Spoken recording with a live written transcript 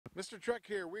MrTruck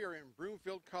here. We are in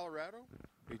Broomfield, Colorado.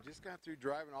 We just got through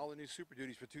driving all the new Super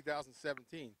Duties for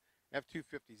 2017.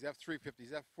 F-250s,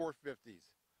 F-350s, F-450s.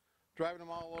 Driving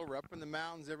them all over, up in the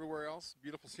mountains, everywhere else.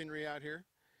 Beautiful scenery out here.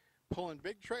 Pulling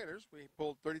big trailers. We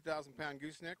pulled 30,000-pound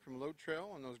gooseneck from Load Trail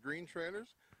on those green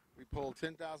trailers. We pulled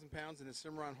 10,000 pounds in the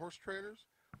Cimarron horse trailers.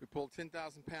 We pulled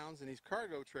 10,000 pounds in these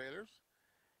cargo trailers.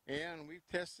 And we've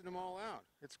tested them all out.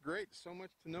 It's great. So much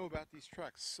to know about these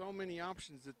trucks. So many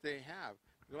options that they have.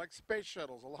 They're like space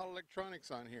shuttles. A lot of electronics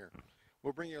on here.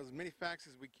 We'll bring you as many facts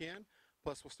as we can.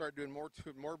 Plus, we'll start doing more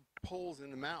pulls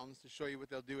in the mountains to show you what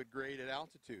they'll do at grade at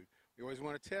altitude. We always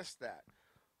want to test that.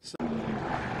 So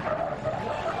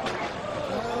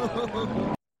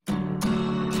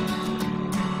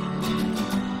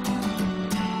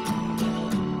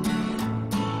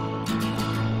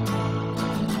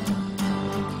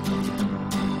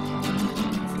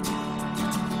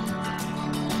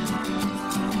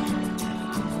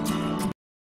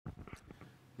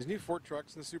these new Ford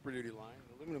trucks in the Super Duty line.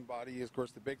 The aluminum body is, of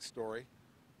course, the big story.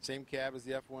 Same cab as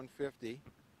the F-150.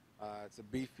 It's a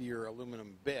beefier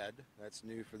aluminum bed. That's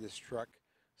new for this truck.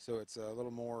 So it's a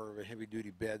little more of a heavy-duty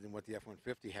bed than what the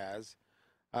F-150 has.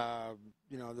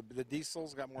 You know, the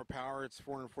diesel's got more power. It's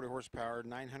 440 horsepower,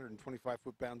 925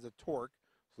 foot-pounds of torque.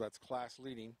 So that's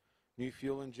class-leading. New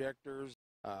fuel injectors.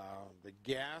 The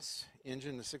gas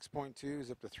engine, the 6.2, is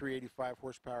up to 385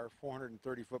 horsepower,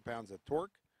 430 foot-pounds of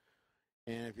torque.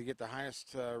 And if you get the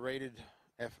highest rated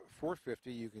F450,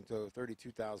 you can tow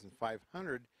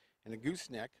 32,500 in a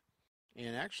gooseneck.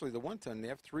 And actually, the one-ton, the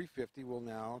F350, will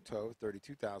now tow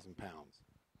 32,000 pounds.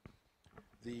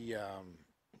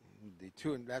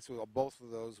 That's with both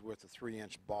of those with a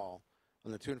 3-inch ball.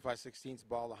 On the 2 5/16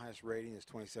 ball, the highest rating is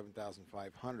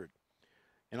 27,500.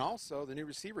 And also, the new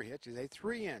receiver hitch is a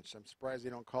 3-inch. I'm surprised they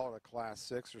don't call it a Class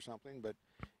 6 or something, but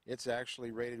it's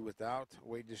actually rated without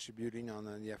weight distributing on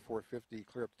the F450,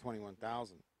 clear up to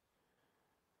 21,000.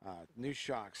 New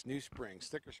shocks, new springs,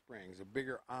 thicker springs, a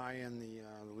bigger eye in the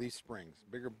leaf springs,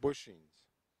 bigger bushings.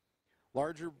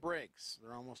 Larger brakes.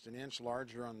 They're almost an inch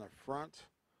larger on the front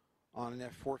on an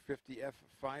F450,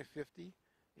 F550,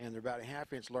 and they're about a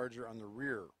 ½ inch larger on the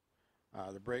rear.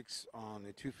 The brakes on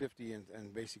the 250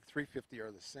 and basic 350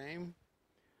 are the same.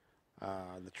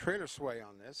 The trailer sway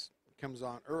on this comes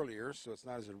on earlier, so it's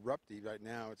not as eruptive. Right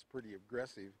now, it's pretty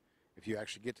aggressive if you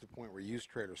actually get to the point where you use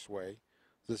trailer sway.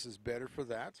 This is better for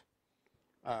that.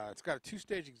 It's got a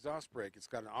 2-stage exhaust brake. It's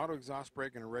got an auto exhaust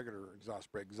brake and a regular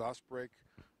exhaust brake. Exhaust brake,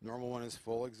 normal one is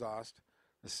full exhaust.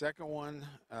 The second one,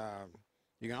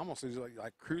 you can almost use it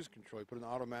like cruise control. You put an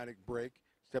automatic brake,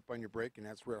 step on your brake, and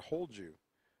that's where it holds you.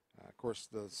 Of course,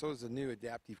 so is the new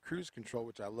adaptive cruise control,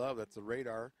 which I love. That's the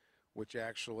radar, which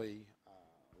actually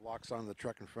locks on the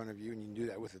truck in front of you, and you can do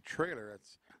that with a trailer.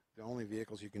 That's the only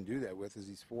vehicles you can do that with is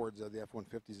these Fords. The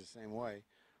F-150 is the same way.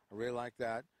 I really like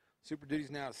that. Super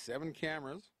Duty's now 7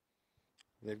 cameras.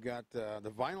 They've got the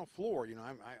vinyl floor. You know,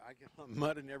 I get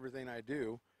mud in everything I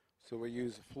do, so we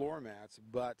use floor mats,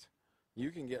 but you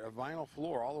can get a vinyl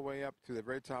floor all the way up to the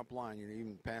very top line. You know,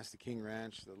 even past the King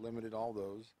Ranch, the Limited, all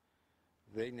those.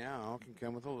 They now can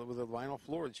come with a vinyl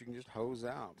floor that you can just hose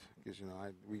out, because you know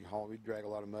we drag a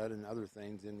lot of mud and other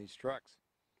things in these trucks.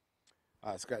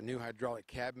 It's got new hydraulic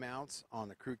cab mounts on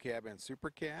the crew cab and super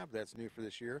cab. That's new for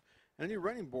this year, and a new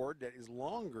running board that is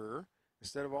longer.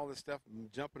 Instead of all this stuff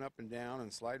jumping up and down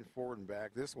and sliding forward and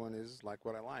back, this one is like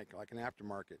what I like an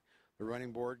aftermarket. The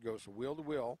running board goes from wheel to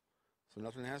wheel, so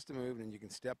nothing has to move, and you can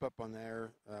step up on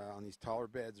there on these taller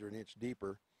beds, or an inch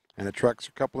deeper, and the truck's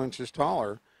a couple inches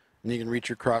taller. And you can reach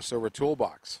your crossover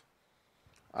toolbox.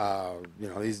 You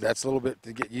know, that's a little bit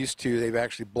to get used to. They've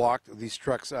actually blocked these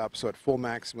trucks up, so at full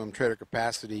maximum trailer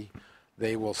capacity,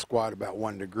 they will squat about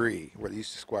 1 degree, where they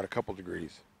used to squat a couple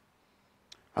degrees.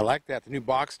 I like that. The new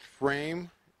boxed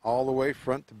frame, all the way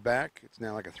front to back. It's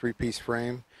now like a 3-piece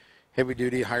frame. Heavy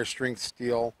duty, higher strength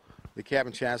steel. The cab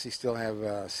and chassis still have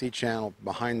a C-channel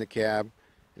behind the cab,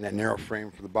 and that narrow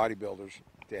frame for the bodybuilders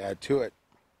to add to it.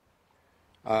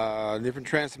 Different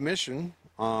transmission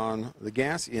on the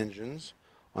gas engines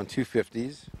on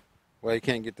 250s. Well, you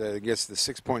can't get the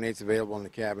 6.8s available on the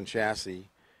cab and chassis,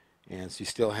 and so you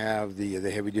still have the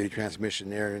heavy-duty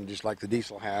transmission there, and just like the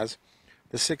diesel has.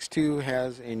 The 6.2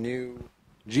 has a new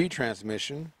G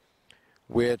transmission,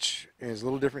 which is a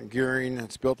little different gearing.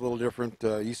 It's built a little different.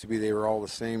 Used to be they were all the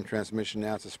same transmission.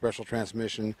 Now it's a special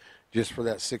transmission just for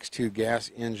that 6.2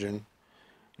 gas engine,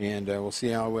 and we'll see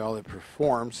how well it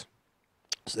performs.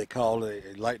 So they call it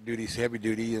a light duty, heavy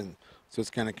duty, and so it's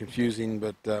kind of confusing,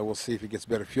 but we'll see if it gets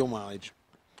better fuel mileage.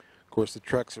 Of course, the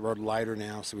trucks are lighter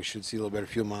now, so we should see a little better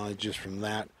fuel mileage just from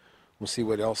that. We'll see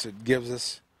what else it gives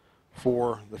us.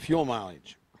 for the fuel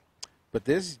mileage. But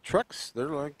these trucks, they're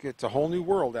like, it's a whole new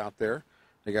world out there.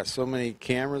 They got so many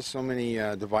cameras, so many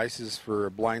devices for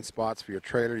blind spots for your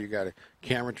trailer. You got a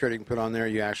camera trailer you can put on there.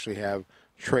 You actually have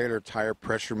trailer tire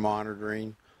pressure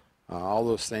monitoring. All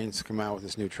those things come out with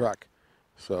this new truck.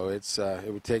 So it's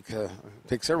it would take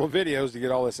several videos to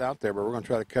get all this out there, but we're going to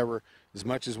try to cover as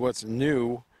much as what's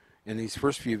new in these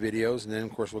first few videos, and then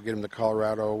of course we'll get them to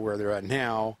Colorado where they're at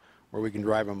now, where we can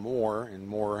drive them more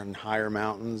in higher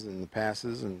mountains and the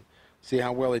passes, and see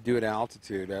how well they do at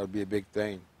altitude. That would be a big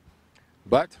thing.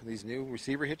 But these new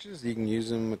receiver hitches, you can use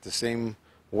them with the same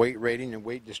weight rating and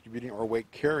weight distributing or weight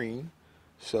carrying.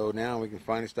 So now we can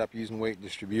finally stop using weight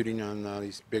distributing on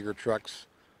these bigger trucks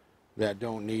that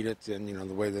don't need it, and you know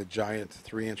the way the giant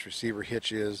 3-inch receiver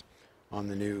hitch is on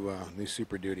the new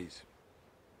Super Duties.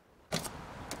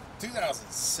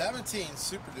 2017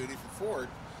 Super Duty from Ford.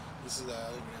 This is a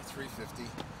 350,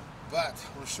 but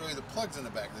I want to show you the plugs in the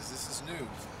back. This is new.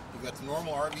 You've got the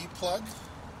normal RV plug,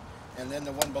 and then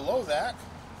the one below that,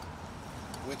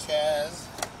 which has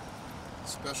a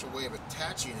special way of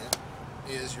attaching it,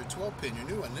 is your 12-pin, your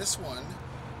new one. This one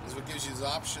is what gives you the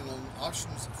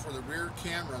options for the rear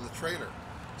camera on the trailer,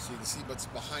 so you can see what's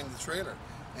behind the trailer.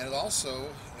 And it also,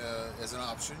 as an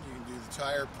option, you can do the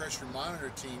tire pressure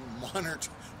monitoring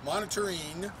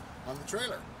on the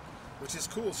trailer, which is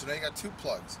cool. So now you got two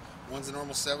plugs. One's the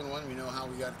normal 7 one. We know how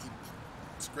we got to keep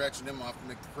scratching them off to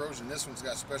make the corrosion. This one's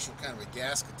got a special kind of a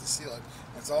gasket to seal it.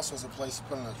 And it's also a place to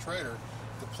put on a trailer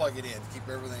to plug it in, to keep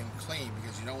everything clean,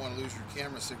 because you don't want to lose your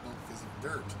camera signal because of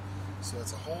dirt. So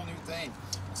it's a whole new thing.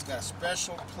 It's got a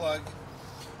special plug,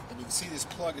 and you can see this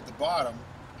plug at the bottom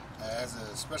has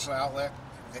a special outlet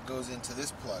that goes into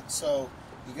this plug. So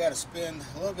you got to spend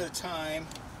a little bit of time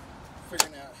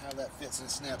figuring out how that fits and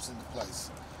snaps into place.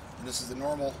 And this is the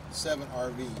normal 7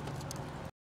 RV.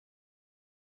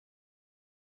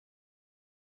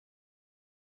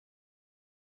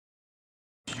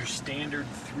 Your standard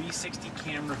 360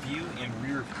 camera view and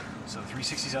rear view. So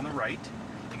 360 is on the right.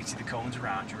 You can see the cones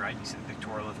around you, right? You see the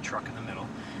pictorial of the truck in the middle.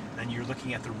 Then you're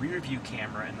looking at the rear view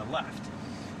camera in the left.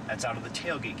 That's out of the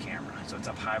tailgate camera, so it's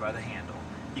up high by the handle.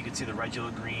 You can see the red,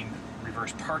 yellow, green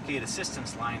reverse park aid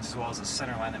assistance lines, as well as a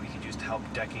center line that we can use to help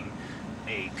decking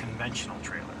a conventional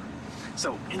trailer.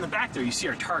 So in the back there, you see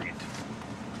our target.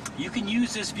 You can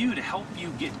use this view to help you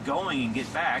get going and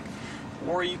get back,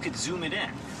 or you could zoom it in.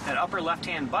 That upper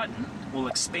left-hand button will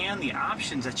expand the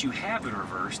options that you have in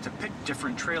reverse to pick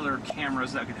different trailer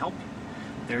cameras that can help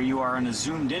you. There you are in a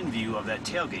zoomed-in view of that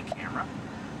tailgate camera.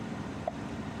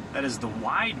 That is the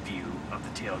wide view of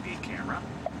the tailgate camera.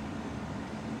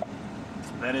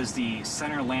 That is the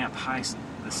center lamp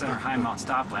center high mount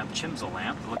stop lamp, Chimsel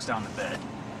lamp that looks down the bed.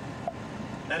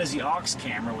 That is the aux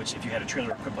camera, which if you had a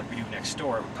trailer equipped like we do next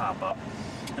door, it would pop up.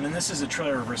 And then this is a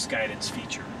trailer reverse guidance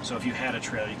feature. So if you had a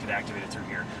trailer, you could activate it through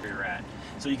here where you're at.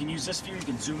 So you can use this view, you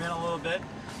can zoom in a little bit.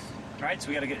 All right, so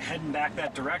we got to get heading back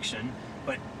that direction.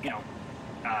 But, you know,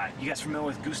 you guys familiar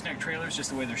with gooseneck trailers, just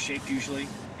the way they're shaped usually,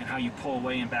 and how you pull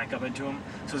away and back up into them?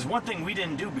 So there's one thing we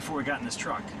didn't do before we got in this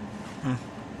truck.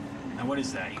 And what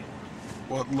is that?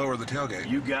 Well, lower the tailgate.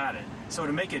 You got it. So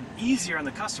to make it easier on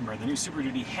the customer, the new Super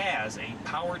Duty has a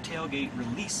power tailgate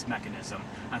release mechanism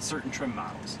on certain trim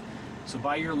models. So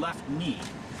by your left knee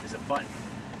is a button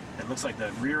that looks like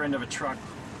the rear end of a truck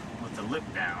with the lip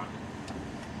down.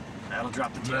 That'll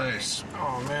drop the tailgate. Nice.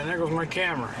 Oh man, there goes my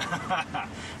camera.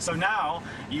 So now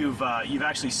you've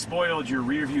actually spoiled your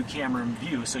rear view camera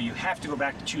view, so you have to go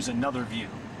back to choose another view.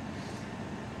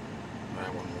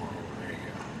 That one more over, there you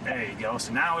go. There you go.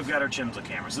 So now we've got our Chimsel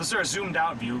cameras. This is our zoomed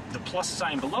out view. The plus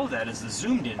sign below that is the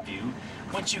zoomed in view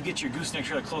once you get your gooseneck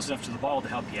trailer close enough to the ball to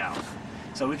help you out.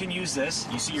 So we can use this.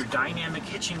 You see your dynamic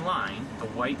hitching line, the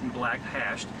white and black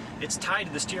hashed. It's tied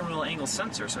to the steering wheel angle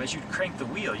sensor, so as you crank the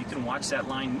wheel, you can watch that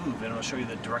line move, and it'll show you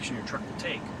the direction your truck will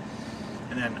take.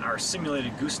 And then our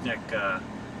simulated gooseneck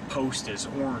post is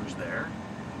orange there.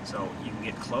 So you can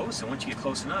get close, and once you get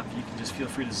close enough, you can just feel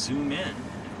free to zoom in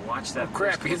and watch that. Oh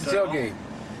crap, hit the tailgate.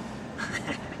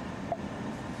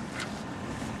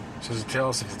 So does it tell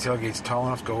us if the tailgate's tall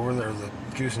enough to go over there, or the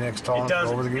gooseneck's tall enough to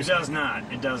go over the gooseneck? It does not.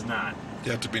 It does not. You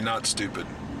have to be not stupid.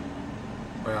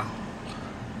 Well,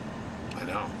 I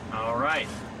know. All right.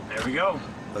 There we go.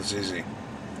 That's easy.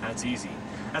 That's easy.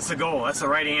 That's the goal. That's the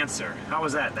right answer. How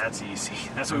was that? That's easy.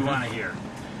 That's what we want to hear.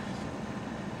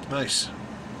 Nice.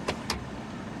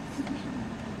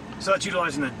 So that's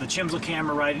utilizing the Chimsel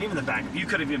camera, right, and even the backup. You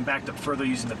could have even backed up further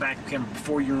using the backup camera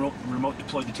before you remote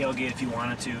deployed the tailgate if you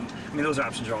wanted to. I mean, those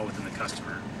options are all within the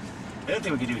customer. The other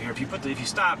thing we can do here, if you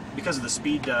stop because of the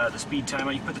speed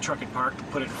timeout, you put the truck in park,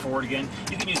 put it forward again.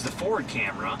 You can use the forward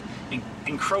camera and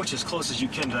encroach as close as you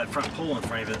can to that front pole in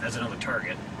front of it as another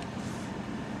target.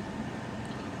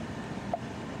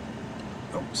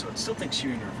 Oh, so it still thinks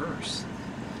you're in reverse.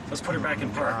 Let's put her back in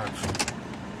park.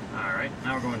 All right,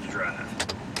 now we're going to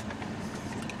drive.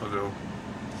 I'll go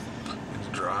into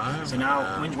drive. So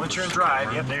now, once you're in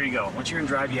drive, yep, there you go. Once you're in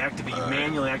drive, you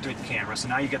manually activate the camera. So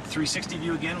now you got the 360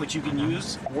 view again, which you can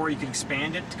use, or you can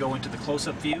expand it to go into the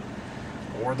close-up view,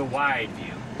 or the wide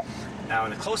view. Now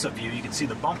in the close-up view, you can see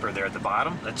the bumper there at the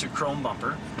bottom. That's your chrome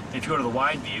bumper. And if you go to the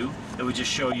wide view, it would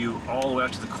just show you all the way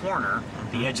up to the corner,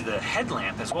 the edge of the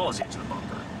headlamp, as well as the edge of the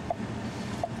bumper.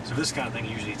 So this kind of thing,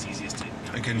 usually it's easiest to.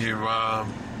 And can you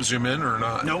zoom in or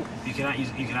not? Nope, you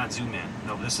cannot zoom in.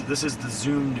 No, this is the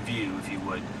zoomed view, if you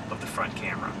would, of the front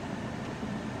camera.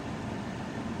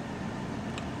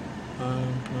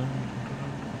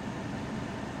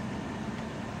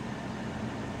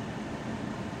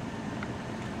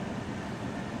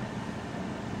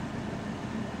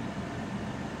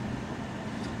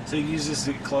 So you use this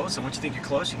to get close, and once you think you're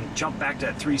close, you can jump back to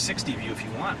that 360 view if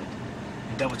you want.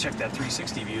 And double check that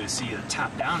 360 view to see the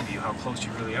top-down view, how close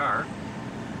you really are.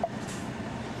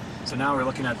 So now we're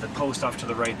looking at the post off to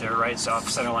the right there, right? It's off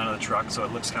center line of the truck, so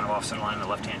it looks kind of off center line in the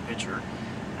left-hand picture.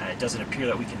 It doesn't appear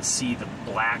that we can see the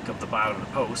black of the bottom of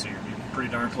the post, so you're pretty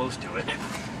darn close to it.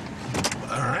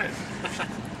 All right.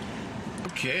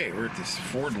 Okay, we're at this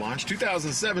Ford launch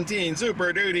 2017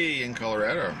 Super Duty in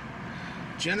Colorado.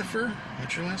 Jennifer,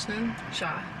 what's your last name?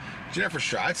 Shaw. Jennifer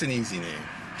Shaw. It's an easy name.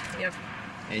 Yep.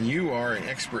 And you are an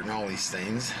expert in all these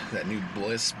things. That new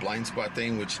Bliss blind spot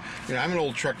thing, which, you know, I'm an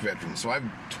old truck veteran, so I've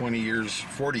 40 years,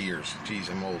 geez,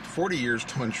 I'm old, 40 years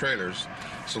towing trailers.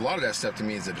 So a lot of that stuff to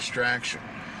me is a distraction.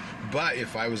 But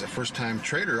if I was a first-time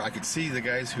trader, I could see the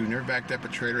guys who never backed up a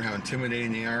trailer, how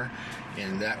intimidating they are,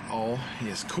 and that all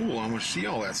is cool. I want to see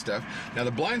all that stuff. Now,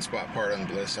 the blind spot part on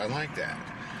Bliss, I like that.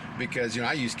 Because, you know,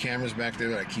 I use cameras back there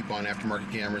that I keep on, aftermarket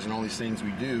cameras, and all these things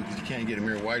we do, because you can't get a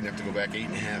mirror wide enough to go back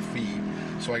 8.5 feet.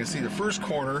 So I can see the first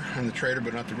corner on the trailer,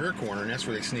 but not the rear corner, and that's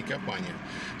where they sneak up on you.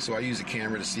 So I use a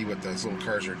camera to see what those little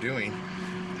cars are doing.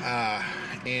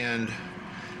 And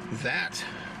that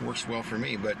works well for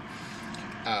me, but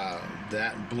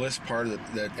that Bliss part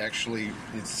that actually,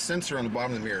 it's a sensor on the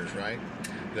bottom of the mirrors, right?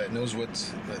 That knows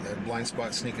what's that blind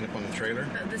spot sneaking up on the trailer.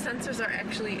 The sensors are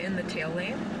actually in the tail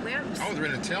lamps. Oh, they're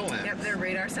in the tail lamps. Yep, they're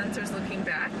radar sensors looking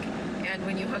back. And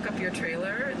when you hook up your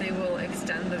trailer, they will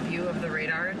extend the view of the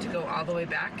radar to go all the way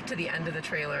back to the end of the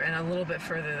trailer and a little bit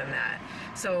further than that.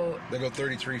 So they go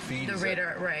 33 feet. The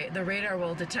radar, right? The radar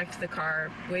will detect the car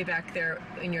way back there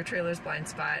in your trailer's blind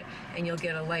spot, and you'll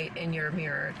get a light in your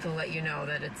mirror to let you know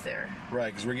that it's there.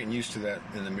 Right, because we're getting used to that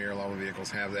in the mirror. A lot of vehicles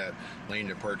have that lane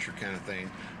departure kind of thing.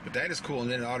 But that is cool, and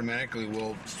then it automatically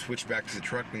will switch back to the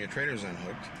truck when your trailer's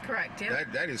unhooked. Correct. Yeah.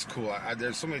 That is cool.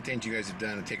 There's so many things you guys have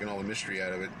done and taken all the mystery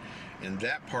out of it. And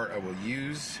that part I will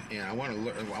use, and I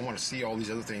want to see all these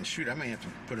other things. Shoot, I may have to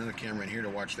put another camera in here to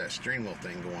watch that steering wheel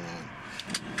thing going on.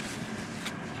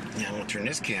 Now I'm going to turn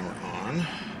this camera on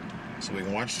so we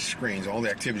can watch the screens. All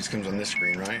the activities comes on this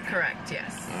screen, right? Correct,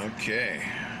 yes. Okay.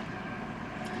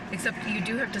 Except you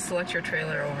do have to select your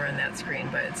trailer over in that screen,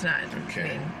 but it's not. Okay.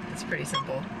 I mean, it's pretty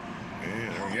simple.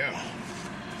 Yeah, there we go.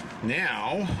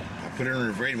 Now, I put it in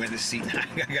reverse. Wait a minute, this seat, I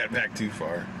got it back too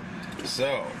far.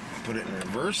 So, put it in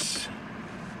reverse.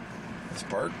 This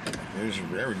part.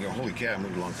 There we go. Holy cow, I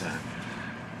moved a long time.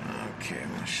 Okay, I'm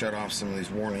going to shut off some of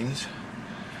these warnings.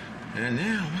 And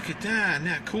now, look at that. Isn't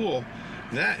that cool?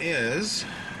 That's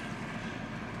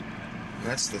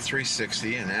the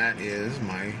 360, and that is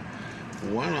my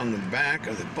one on the back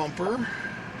of the bumper.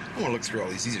 I want to look through all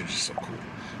these. These are just so cool.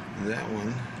 That one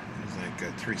is like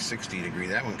a 360 degree.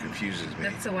 That one confuses me.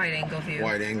 That's a wide angle view.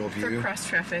 Wide angle view. For cross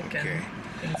traffic and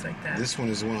things like that. This one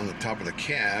is the one on the top of the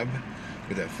cab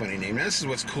with that funny name. Now, this is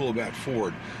what's cool about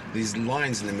Ford. These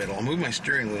lines in the middle. I'll move my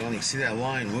steering wheel and you can see that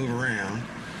line move around.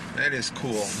 That is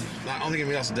cool. I don't think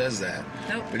anybody else does that.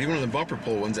 Nope. But even on the bumper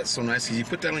pull ones, that's so nice because you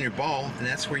put that on your ball and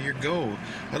that's where you go.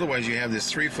 Otherwise, you have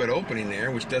this 3-foot opening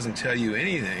there, which doesn't tell you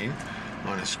anything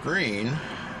on a screen.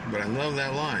 But I love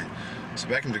that line. So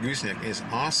back into gooseneck is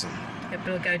awesome. Yep,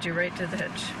 it'll guide you right to the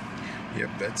hitch. Yep,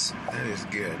 that is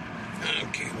good.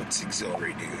 Okay, what's the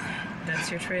auxiliary do?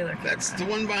 That's your trailer. That's the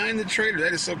one behind the trailer.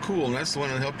 That is so cool, and that's the one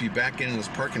that'll help you back in those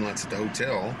parking lots at the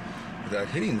hotel without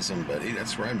hitting somebody.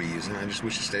 That's where I'd be using. I just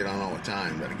wish it stayed on all the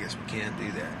time, but I guess we can't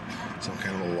do that. Some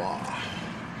kind of a law.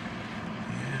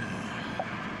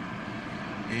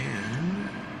 Yeah. And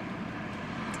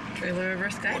trailer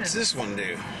reverse guidance. what's this one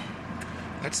do?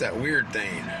 That's that weird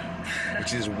thing,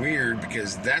 which is weird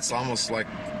because that's almost like,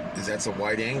 that's a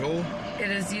wide angle?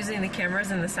 It is using the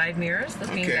cameras in the side mirrors,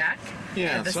 looking Okay. back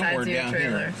Yeah, at the somewhere sides of your down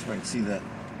trailer. here. So I can see that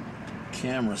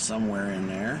camera somewhere in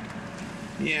there.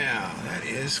 Yeah, that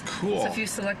is cool. So if you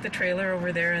select the trailer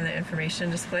over there in the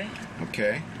information display.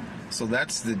 Okay, so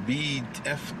that's the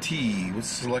BFT. Let's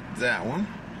select that one.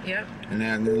 Yep, And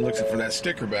then they're looking for that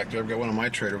sticker back there. I've got one on my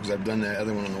trailer because I've done that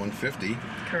other one on the 150.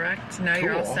 correct. Now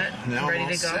you're all set, Now I'm ready all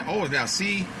to go. set. Oh, now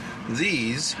see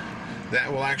these.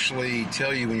 That will actually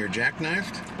tell you when you're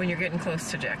jackknifed. When you're getting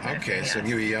close to jackknifing. Okay, so yes.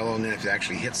 give you yellow, and then if it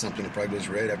actually hits something, it probably goes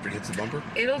red after it hits the bumper.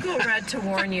 It'll go red to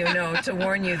warn you. No, to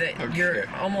warn you that Okay. you're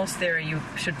almost there. You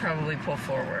should probably pull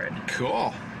forward.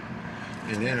 Cool.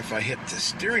 And then if I hit the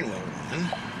steering wheel one,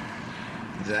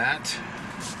 that.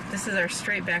 This is our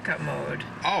straight backup mode.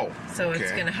 Oh. So okay.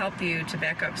 it's going to help you to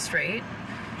back up straight.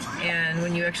 And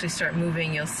when you actually start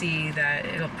moving, you'll see that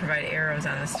it'll provide arrows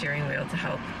on the steering wheel to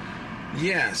help.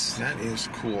 Yes, that is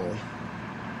cool.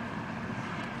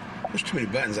 There's too many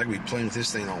buttons. I could be playing with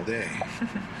this thing all day. And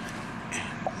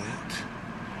that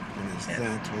one is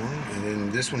that one. And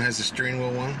then this one has the steering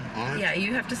wheel one on it? Yeah,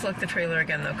 you have to select the trailer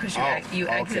again, though, because you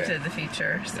okay. exited the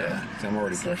feature. So Yeah, I'm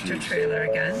already select confused. your trailer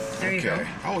again. There you go. Okay.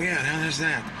 Oh, yeah, now there's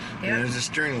that. Yeah. And there's the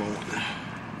steering wheel one.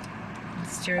 The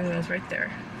steering wheel's right there.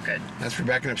 Good. That's for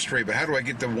backing up straight. But how do I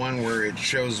get the one where it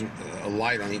shows a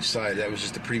light on each side? That was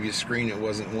just the previous screen. It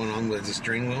wasn't one on with the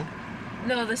steering wheel?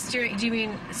 No, the steering. Do you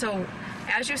mean so?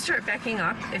 As you start backing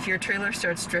up, if your trailer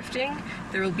starts drifting,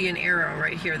 there will be an arrow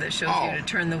right here that shows you to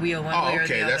turn the wheel one way or the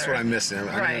okay. other. That's what I'm missing. I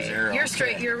know Right. there's an arrow. You're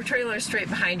straight. Okay. Your trailer is straight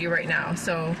behind you right now.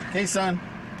 So Hey, son.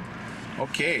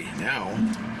 Okay, now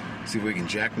see if we can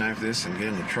jackknife this and get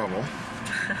into trouble.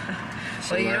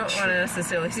 So well, you don't that's- want to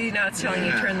necessarily see. Now it's telling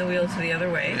you Yeah. turn the wheel to the other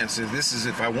way. Yeah, so this is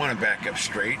if I want to back up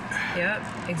straight. Yep,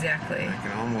 exactly. I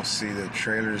can almost see the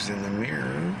trailers in the mirror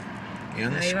and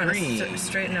the Now you want screen. to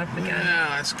straighten up again.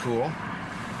 Yeah, that's cool.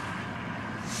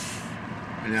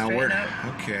 And now Straighten where? up.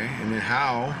 Okay, and then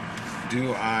how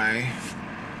do I?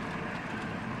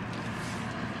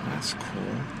 That's cool.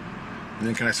 And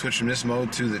then can I switch from this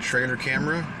mode to the trailer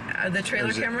camera? The trailer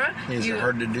Is it- camera. Is it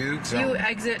hard to do? 'Cause You I'm-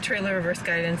 exit trailer reverse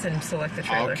guidance and select the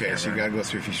trailer Okay, camera. so you got to go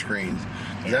through a few screens.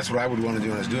 Yeah. That's what I would want to do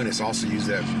when I was doing this. Also use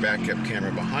that backup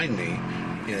camera behind me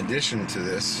in addition to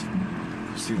this.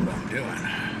 See what I'm doing.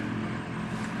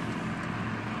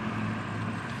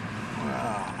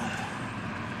 Wow.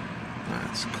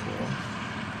 That's cool.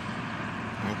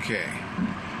 Okay.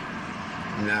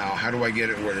 Now, how do I get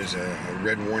it where there's a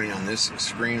red warning on this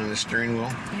screen on the steering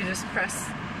wheel? You just press.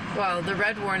 Well, the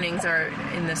red warnings are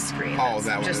in this screen. Oh, That's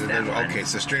that one. just that one. Okay,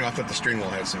 so steering wheel. I thought the steering wheel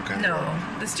had some kind No,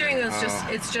 of. the steering wheel is Oh.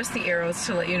 just—it's just the arrows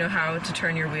to let you know how to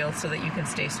turn your wheel so that you can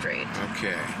stay straight.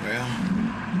 Okay, well,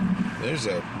 there's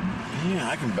a. Yeah,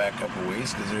 I can back up a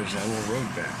ways because there's that little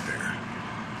road back there.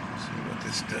 See what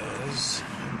this does.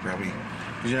 I can probably.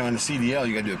 Because, in the CDL,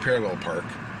 you got to do a parallel park.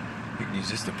 You can use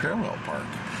this to parallel park.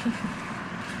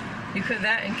 You could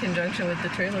that in conjunction with the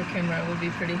trailer camera would be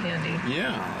pretty handy.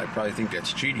 Yeah, I probably think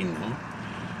that's cheating, though.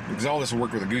 Because all this will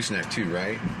work with a gooseneck, too,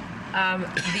 right?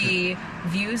 The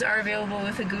views are available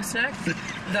with a gooseneck.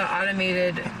 The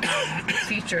automated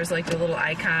features like the little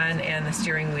icon and the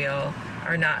steering wheel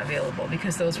are not available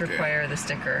because those Okay. require the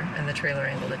sticker and the trailer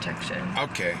angle detection.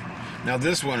 Okay. Now,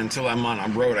 this one, until I'm on a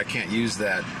road, I can't use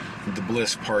that, the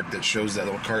Bliss part that shows that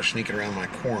little car sneaking around my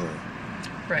corner.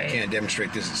 Right. Can't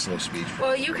demonstrate this at slow speeds.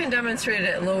 Well, you can demonstrate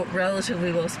it at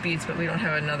relatively low speeds, but we don't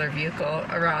have another vehicle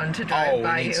around to drive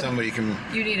by we need you. somebody can.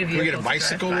 You need a Can we get a vehicle to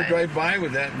bicycle drive to by. drive by?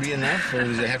 Would that be enough, or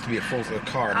does it have to be a full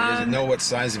car? Does it know what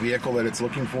size vehicle that it's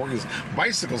looking for? Because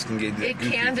bicycles can get. It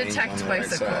goofy can things detect on the right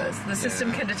bicycles. side. The system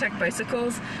Yeah. can detect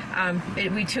bicycles.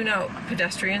 We tune out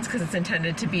pedestrians because it's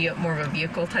intended to be more of a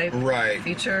vehicle type Right.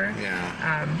 feature.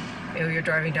 Yeah. You're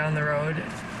driving down the road,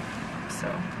 so.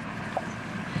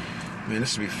 Man,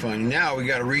 this would be fun. Now we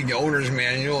got to read the owner's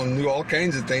manual and do all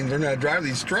kinds of things. Learn how to drive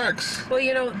these trucks. Well,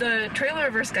 the trailer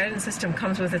reverse guidance system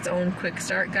comes with its own quick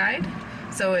start guide.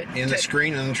 So it In the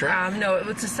screen on the truck? No,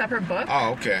 it's a separate book.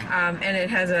 Oh, okay. And it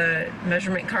has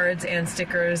measurement cards and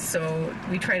stickers, so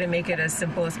we try to make it as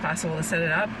simple as possible to set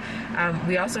it up.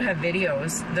 We also have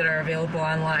videos that are available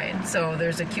online. So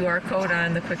there's a QR code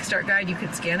on the quick start guide. You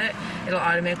can scan it. It'll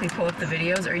automatically pull up the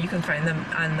videos, or you can find them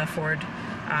on the Ford.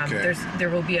 Okay. There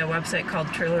will be a website called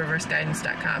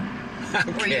trailerreverseguidance.com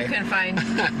where you can find the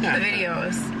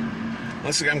videos.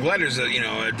 Listen, I'm glad there's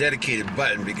a dedicated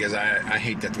button because I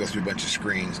hate to have to go through a bunch of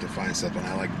screens to find something.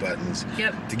 I like buttons.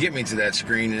 Yep. To get me to that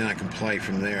screen, and then I can play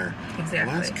from there. Exactly.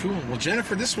 Well, that's cool. Well,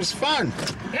 Jennifer, this was fun.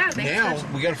 Yeah, thanks. Now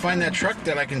we got to find that truck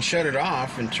that I can shut it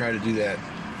off and try to do that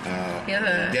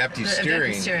adaptive the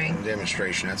steering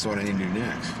demonstration. That's what I need to do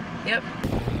next. Yep.